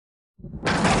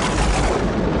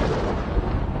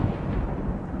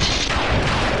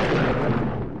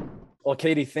Well,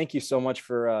 Katie, thank you so much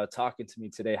for talking to me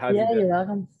today. How have you Yeah, been? you're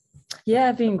welcome. Yeah,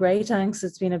 I've been great, thanks.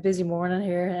 It's been a busy morning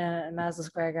here in Madison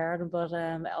Square Garden, but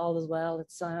all is well.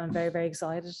 I'm very, very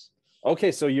excited.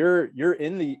 Okay, so you're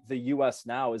in the US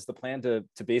now. Is the plan to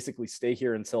basically stay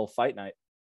here until fight night?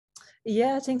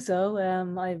 Yeah, I think so.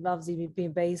 I've obviously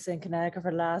been based in Connecticut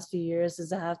for the last few years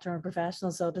as a half turned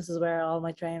professional, so this is where all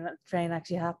my train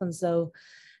actually happens. So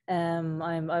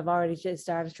I've already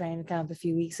started training camp a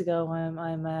few weeks ago.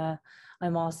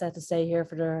 I'm all set to stay here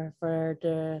for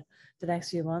the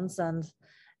next few months and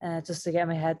just to get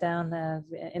my head down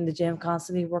in the gym,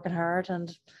 constantly working hard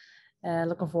and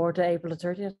looking forward to April the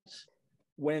 30th.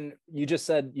 When you just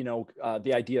said,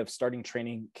 the idea of starting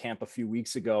training camp a few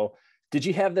weeks ago, did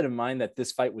you have that in mind that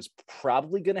this fight was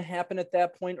probably going to happen at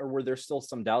that point, or were there still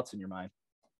some doubts in your mind?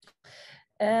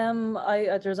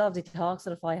 There's obviously talks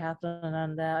of the fight happening,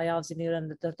 and I obviously knew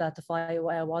that the fight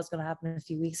was going to happen a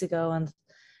few weeks ago, and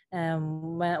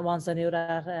once I knew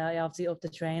that, I obviously upped the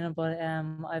training. But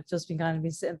I've just been kind of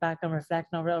been sitting back and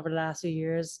reflecting over the last few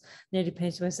years, nearly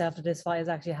pinching myself that this fight has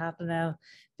actually happened now.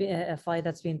 A fight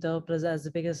that's been dubbed as the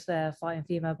biggest fight in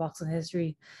female boxing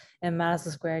history in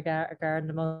Madison Square Garden,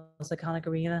 the most iconic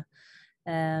arena.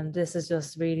 And this is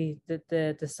just really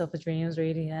the stuff of dreams,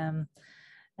 really.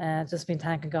 Just been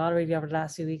thanking God really over the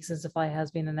last few weeks since the fight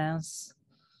has been announced.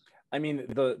 I mean,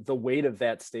 the weight of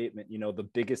that statement, the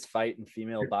biggest fight in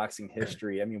female boxing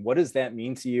history. I mean, what does that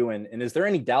mean to you? And is there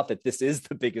any doubt that this is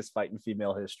the biggest fight in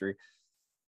female history?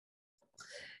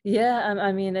 Yeah,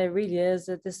 I mean, it really is.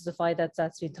 This is a fight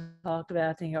that's been talked about,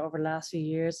 I think, over the last few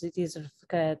years. These are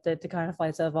the kind of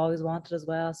fights I've always wanted as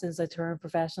well. Since I turned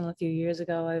professional a few years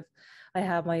ago, I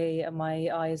have my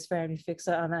eyes firmly fixed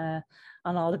on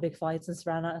all the big fights, and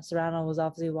Serrano was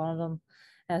obviously one of them.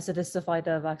 So this is a fight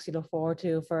that I've actually looked forward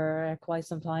to for quite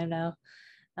some time now,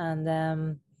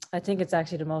 and I think it's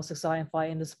actually the most exciting fight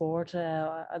in the sport.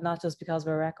 Not just because of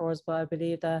our records, but I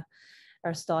believe that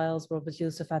our styles will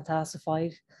produce a fantastic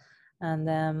fight.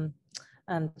 And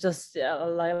just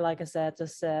like I said,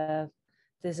 just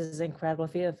this is incredible.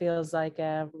 It feels like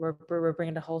we're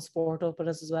bringing the whole sport up with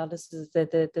us as well. This is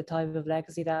the type of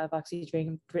legacy that I've actually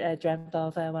dreamt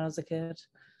of when I was a kid.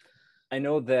 I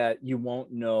know that you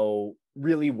won't know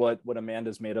really what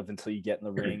Amanda's made of until you get in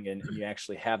the ring and you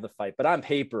actually have the fight. But on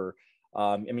paper,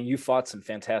 I mean, you fought some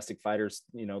fantastic fighters,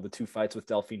 the two fights with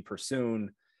Delphine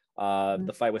Persoon,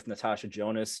 the fight with Natasha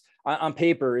Jonas. On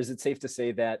paper, is it safe to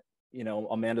say that,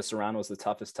 Amanda Serrano is the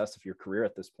toughest test of your career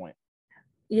at this point?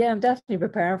 Yeah, I'm definitely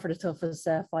preparing for the toughest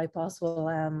fight possible.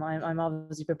 I'm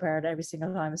obviously prepared every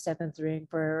single time I step into the ring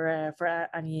for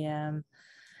any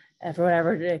for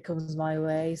whatever it comes my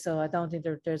way. So I don't think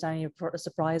there's any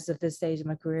surprise at this stage of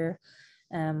my career.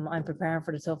 I'm preparing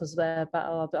for the toughest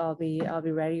battle. I'll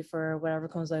be ready for whatever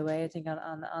comes my way. I think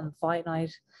on fight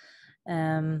night.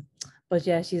 But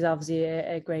yeah, she's obviously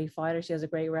a great fighter. She has a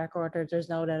great record. There's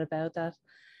no doubt about that.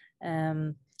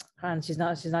 And she's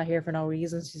not here for no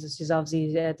reason. She's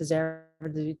obviously deserved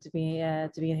to be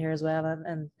in here as well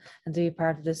and to be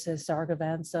part of this historic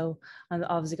event. So I'm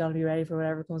obviously going to be ready for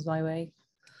whatever comes my way.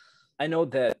 I know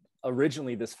that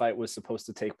originally this fight was supposed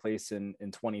to take place in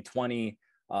 2020.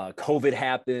 COVID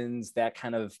happens, that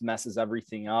kind of messes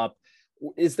everything up.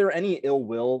 Is there any ill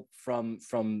will from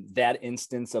that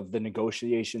instance of the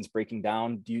negotiations breaking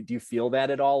down? Do you feel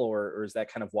that at all, or is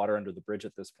that kind of water under the bridge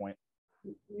at this point?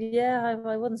 Yeah,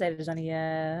 I wouldn't say there's any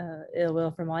ill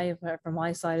will from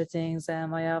my side of things. I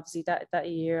obviously that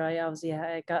year I obviously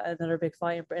got another big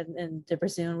fight in the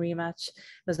Brazilian rematch. It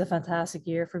was a fantastic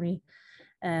year for me.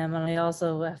 And I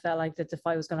also felt like that the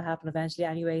fight was going to happen eventually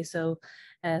anyway. So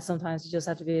sometimes you just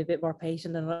have to be a bit more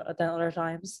patient than other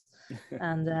times.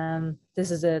 And this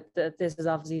is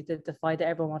obviously the fight that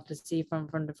everyone wanted to see from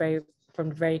the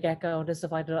very get-go. This is the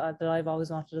fight that I've always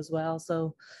wanted as well.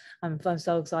 So I'm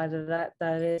so excited that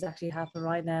it is actually happening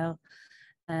right now.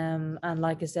 And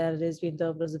like I said, it is being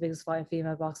dubbed as the biggest fight in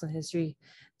female boxing history.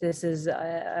 This is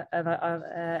an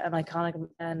iconic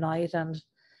night,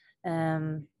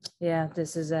 and yeah,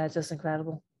 this is just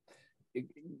incredible.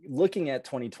 Looking at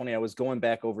 2020, I was going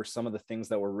back over some of the things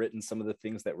that were written, some of the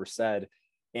things that were said,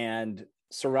 and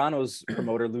Serrano's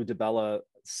promoter Lou DiBella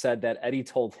said that Eddie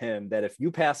told him that if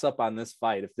you pass up on this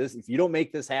fight, if you don't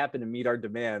make this happen and meet our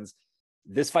demands,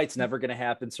 this fight's never going to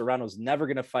happen. Serrano's never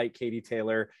going to fight Katie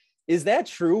Taylor. Is that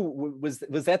true? Was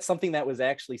that something that was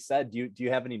actually said? Do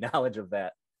you have any knowledge of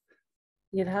that?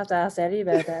 You'd have to ask Eddie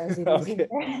about that.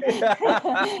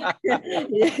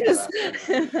 Yes.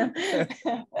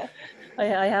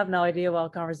 I have no idea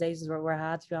what conversations were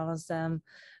had, to be honest.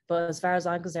 but as far as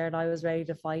I'm concerned, I was ready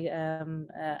to fight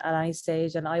at any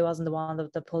stage, and I wasn't the one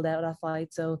that pulled out of that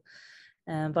fight. So,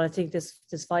 but I think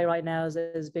this fight right now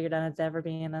is bigger than it's ever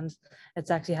been, and it's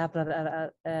actually happened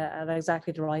at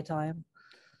exactly the right time.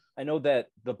 I know that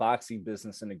the boxing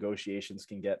business and negotiations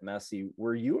can get messy.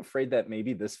 Were you afraid that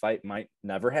maybe this fight might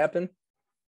never happen?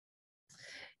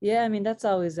 Yeah, I mean that's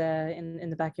always in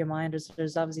the back of your mind.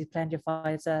 There's obviously plenty of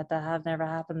fights that have never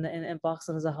happened in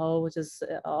boxing as a whole, which is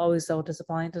always so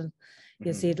disappointing.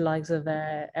 You Mm-hmm. see the likes of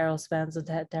Errol Spence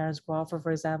and Terence Crawford,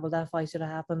 for example. That fight should have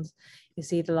happened. You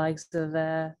see the likes of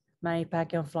Manny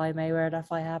Pacquiao and Floyd Mayweather. That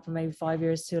fight happened maybe 5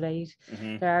 years too late.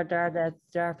 Mm-hmm.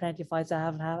 There are plenty of fights that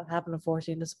haven't happened,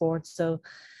 unfortunately, in the sport. So,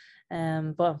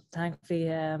 but thankfully,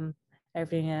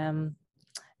 everything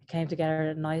came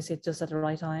together nicely just at the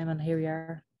right time, and here we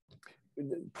are.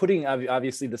 Putting,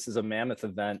 obviously this is a mammoth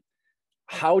event.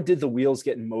 How did the wheels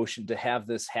get in motion to have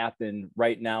this happen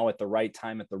right now at the right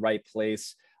time at the right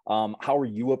place? How were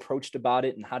you approached about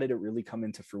it, and how did it really come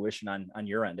into fruition on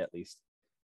your end, at least?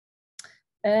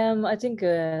 I think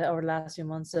over the last few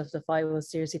months, if the fight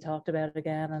was seriously talked about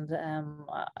again, and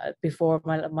before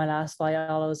my last fight,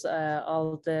 all I was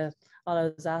asked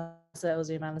was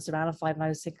the Amanda Serrano fight, and I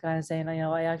was kind of saying,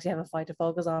 I actually have a fight to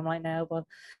focus on right now, but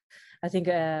I think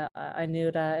I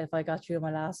knew that if I got through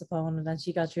my last opponent and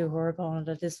she got through her opponent,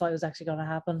 that this fight was actually going to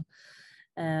happen.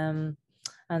 And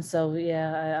so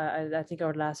yeah, I think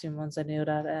over the last few months I knew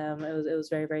that it was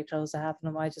very, very close to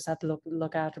happening. I just had to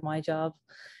look after my job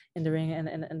in the ring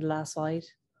in the last fight.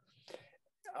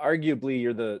 Arguably,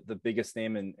 you're the biggest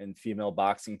name in female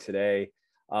boxing today.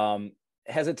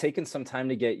 Has it taken some time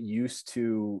to get used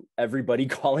to everybody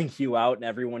calling you out and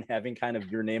everyone having kind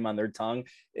of your name on their tongue?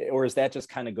 Or is that just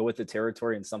kind of go with the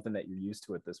territory and something that you're used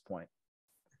to at this point?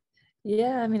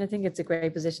 Yeah, I mean, I think it's a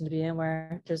great position to be in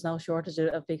where there's no shortage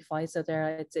of big fights out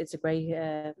there. It's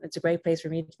a great place for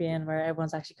me to be in where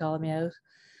everyone's actually calling me out.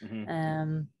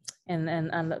 Mm-hmm.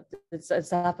 And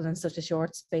it's happened in such a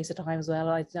short space of time as well.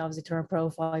 I obviously turned pro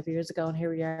 5 years ago, and here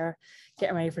we are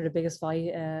getting ready for the biggest fight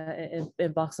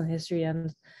in boxing history.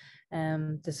 And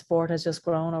the sport has just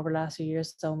grown over the last few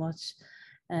years so much.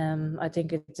 I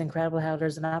think it's incredible how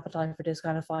there's an appetite for this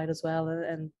kind of fight as well.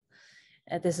 And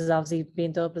this is obviously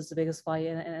being dubbed as the biggest fight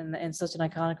in such an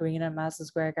iconic arena in Madison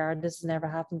Square Garden. This has never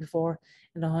happened before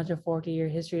in the 140-year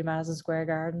history of Madison Square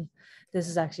Garden. This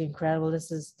is actually incredible.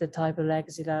 This is the type of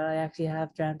legacy that I actually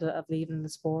have dreamt of leaving in the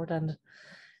sport. And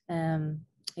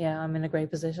yeah, I'm in a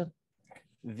great position.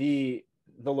 The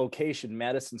location,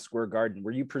 Madison Square Garden,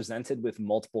 were you presented with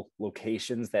multiple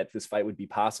locations that this fight would be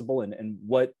possible? And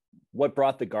what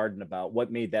brought the Garden about?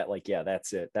 What made that like, yeah,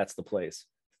 that's it, that's the place?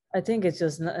 I think it's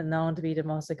just known to be the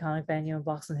most iconic venue in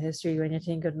boxing history. When you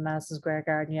think of Madison Square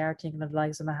Garden, you are thinking of the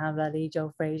likes of Muhammad Ali,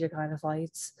 Joe Frazier kind of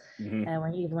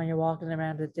even when you're walking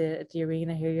around the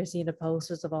arena here, you're seeing the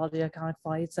posters of all the iconic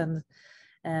fights, and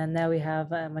now we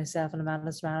have myself and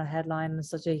Amanda Serrano headlining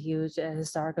such a huge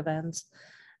historic event,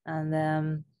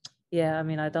 and yeah, I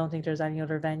mean, I don't think there's any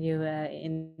other venue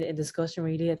in discussion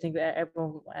really. I think that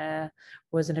everyone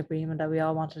was in agreement that we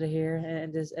all wanted to hear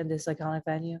in this iconic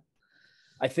venue.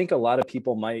 I think a lot of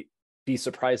people might be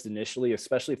surprised initially,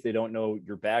 especially if they don't know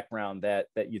your background, that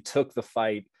you took the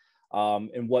fight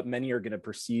in what many are going to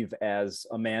perceive as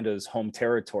Amanda's home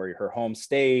territory, her home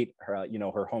state, her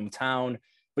her hometown.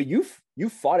 But you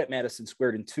fought at Madison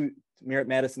Square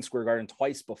Garden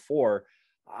twice before.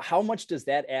 How much does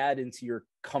that add into your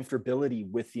comfortability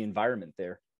with the environment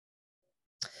there?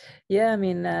 Yeah, I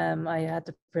mean, I had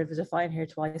the privilege of fighting here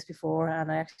twice before,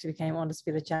 and I actually became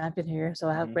undisputed champion here. So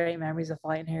I have great memories of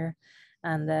fighting here,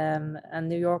 and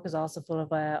New York is also full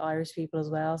of Irish people as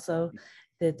well. So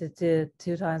the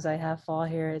two times I have fought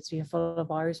here, it's been full of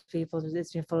Irish people.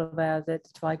 It's been full of the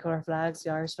tricolor flags,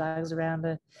 the Irish flags around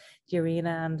the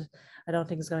arena, and I don't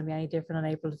think it's going to be any different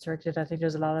on April the 30th. I think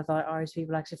there's a lot of Irish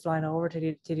people actually flying over to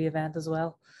the event as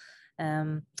well.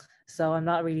 So I'm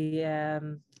not really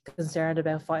concerned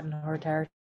about fighting her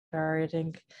territory. I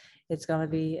think it's going to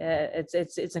be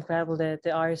it's incredible that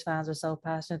the Irish fans are so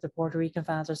passionate, the Puerto Rican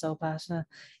fans are so passionate.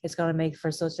 It's going to make for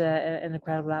such an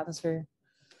incredible atmosphere.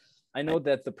 I know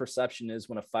that the perception is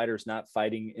when a fighter's not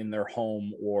fighting in their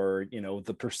home, or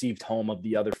the perceived home of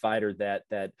the other fighter, that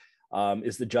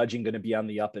is the judging going to be on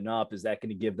the up and up? Is that going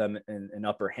to give them an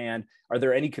upper hand? Are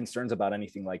there any concerns about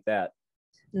anything like that?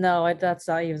 No, that's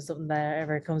not even something that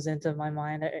ever comes into my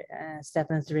mind.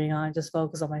 Stepping into the ring, I just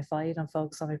focus on my fight. I'm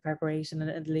focused on my preparation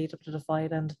and the lead up to the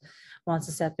fight. And once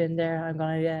I step in there, I'm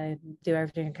going to do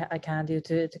everything I can do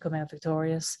to come out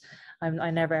victorious. I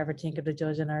never ever think of the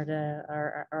judging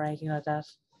or anything like that.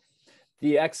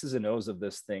 the X's and O's of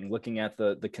this thing, looking at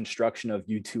the construction of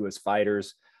you two as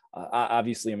fighters,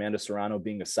 obviously Amanda Serrano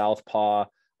being a southpaw,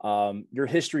 your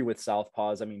history with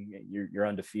southpaws. I mean, you're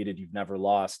undefeated. You've never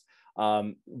lost.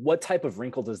 What type of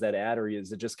wrinkle does that add, or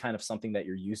is it just kind of something that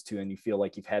you're used to and you feel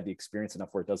like you've had the experience enough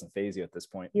where it doesn't phase you at this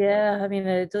point? Yeah, I mean,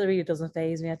 it really doesn't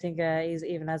phase me. I think he's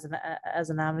even as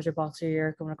an amateur boxer,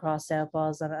 you're coming across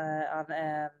southpaws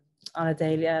on a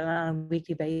daily on a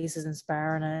weekly basis in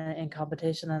sparring and in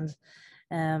competition, and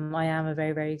I am a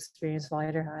very, very experienced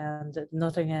fighter, and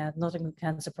nothing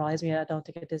can surprise me. I don't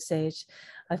think at this stage.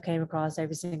 I've came across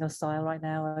every single style right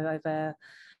now.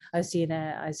 I've seen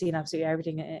absolutely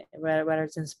everything, whether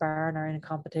it's in sparring or in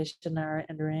competition or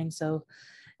in the ring. So,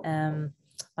 um,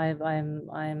 I'm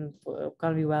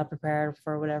gonna be well prepared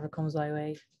for whatever comes my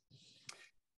way.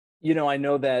 I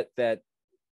know that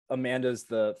Amanda's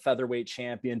the featherweight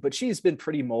champion, but she's been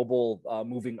pretty mobile,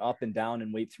 moving up and down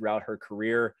in weight throughout her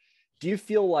career. Do you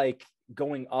feel like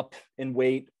going up in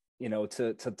weight,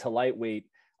 to lightweight,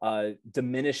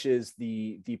 diminishes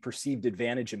the perceived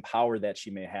advantage and power that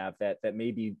she may have, that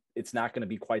maybe it's not going to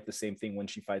be quite the same thing when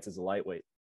she fights as a lightweight?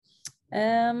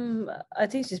 I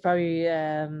think she's probably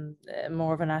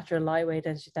more of a natural lightweight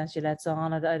than she lets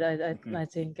on. I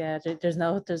think there's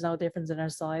no difference in her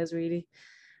size really.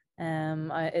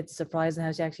 It's surprising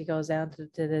how she actually goes down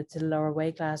to the lower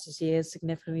weight classes. She is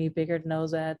significantly bigger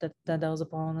than those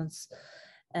opponents.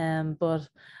 But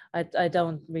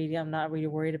I'm not really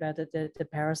worried about the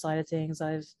power side of things.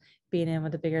 I've been in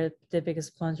with the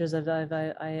biggest punchers.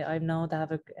 I've known to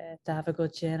have a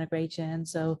good chin, a great chin.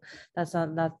 So that's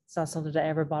not something that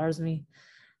ever bothers me.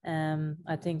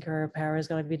 I think her power is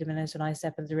going to be diminished when I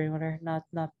step into the ring with her. Not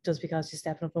just because she's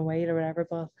stepping up in weight or whatever,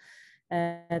 but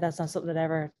that's not something that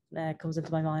ever comes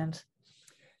into my mind.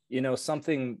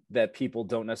 Something that people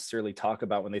don't necessarily talk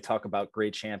about when they talk about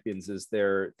great champions is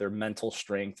their mental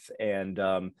strength and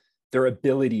their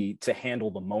ability to handle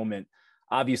the moment.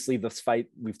 Obviously, this fight,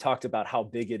 we've talked about how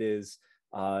big it is,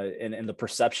 and the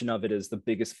perception of it is the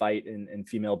biggest fight in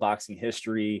female boxing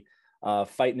history,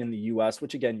 fighting in the US,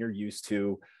 which again, you're used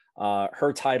to.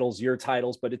 Her titles, your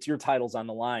titles, but it's your titles on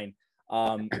the line.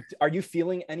 Are you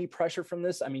feeling any pressure from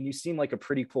this? I mean, you seem like a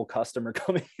pretty cool customer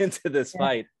coming into this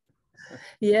fight.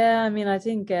 Yeah, I mean, I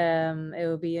think it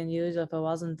would be unusual if it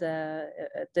wasn't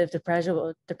if the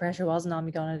pressure wasn't on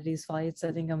me going into these fights.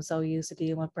 I think I'm so used to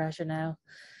dealing with pressure now.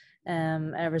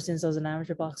 Ever since I was an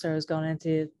amateur boxer, I was going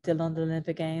into the London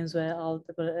Olympic Games with all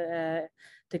the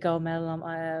gold medal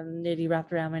nearly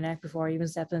wrapped around my neck before I even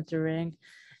stepped into the ring.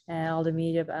 All the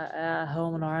media at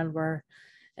home in Ireland were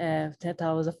that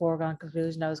was a foregone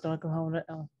conclusion. I was going to come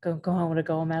home with a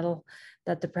gold medal.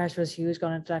 That the pressure was huge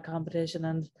going into that competition,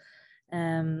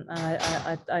 and I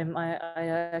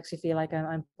actually feel like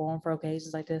I'm born for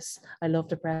occasions like this. I love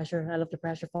the pressure. I love the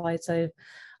pressure fights.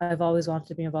 I've always wanted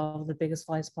to be involved in the biggest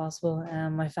fights possible.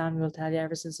 My family will tell you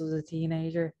ever since I was a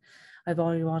teenager, I've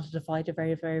always wanted to fight the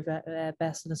very, very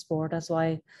best in the sport. That's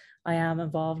why I am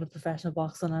involved in professional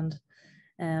boxing,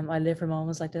 and I live for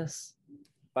moments like this.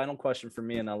 Final question for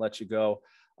me, and I'll let you go.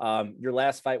 Your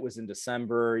last fight was in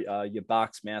December. You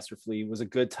boxed masterfully. It was a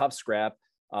good, tough scrap.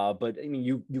 But I mean,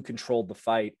 you controlled the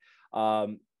fight.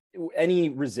 Any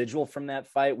residual from that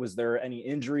fight? Was there any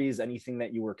injuries, anything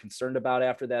that you were concerned about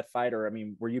after that fight? Or, I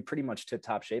mean, were you pretty much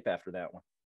tip-top shape after that one?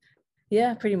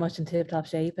 Yeah, pretty much in tip-top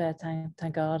shape.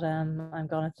 Thank God. I'm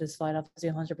going into this fight obviously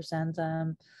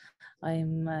 100%.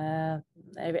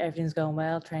 Everything's going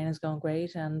well. Training's going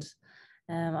great, and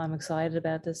I'm excited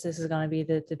about this. This is going to be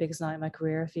the biggest night of my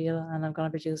career, I feel, and I'm going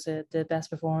to produce the best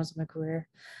performance of my career,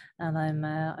 and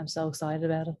I'm so excited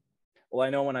about it. Well, I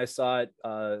know when I saw it,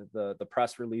 the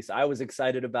press release, I was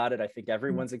excited about it. I think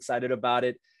everyone's excited about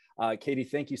it. Katie,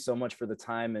 thank you so much for the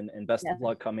time, and best of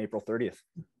luck come April 30th.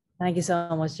 Thank you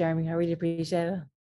so much, Jeremy. I really appreciate it.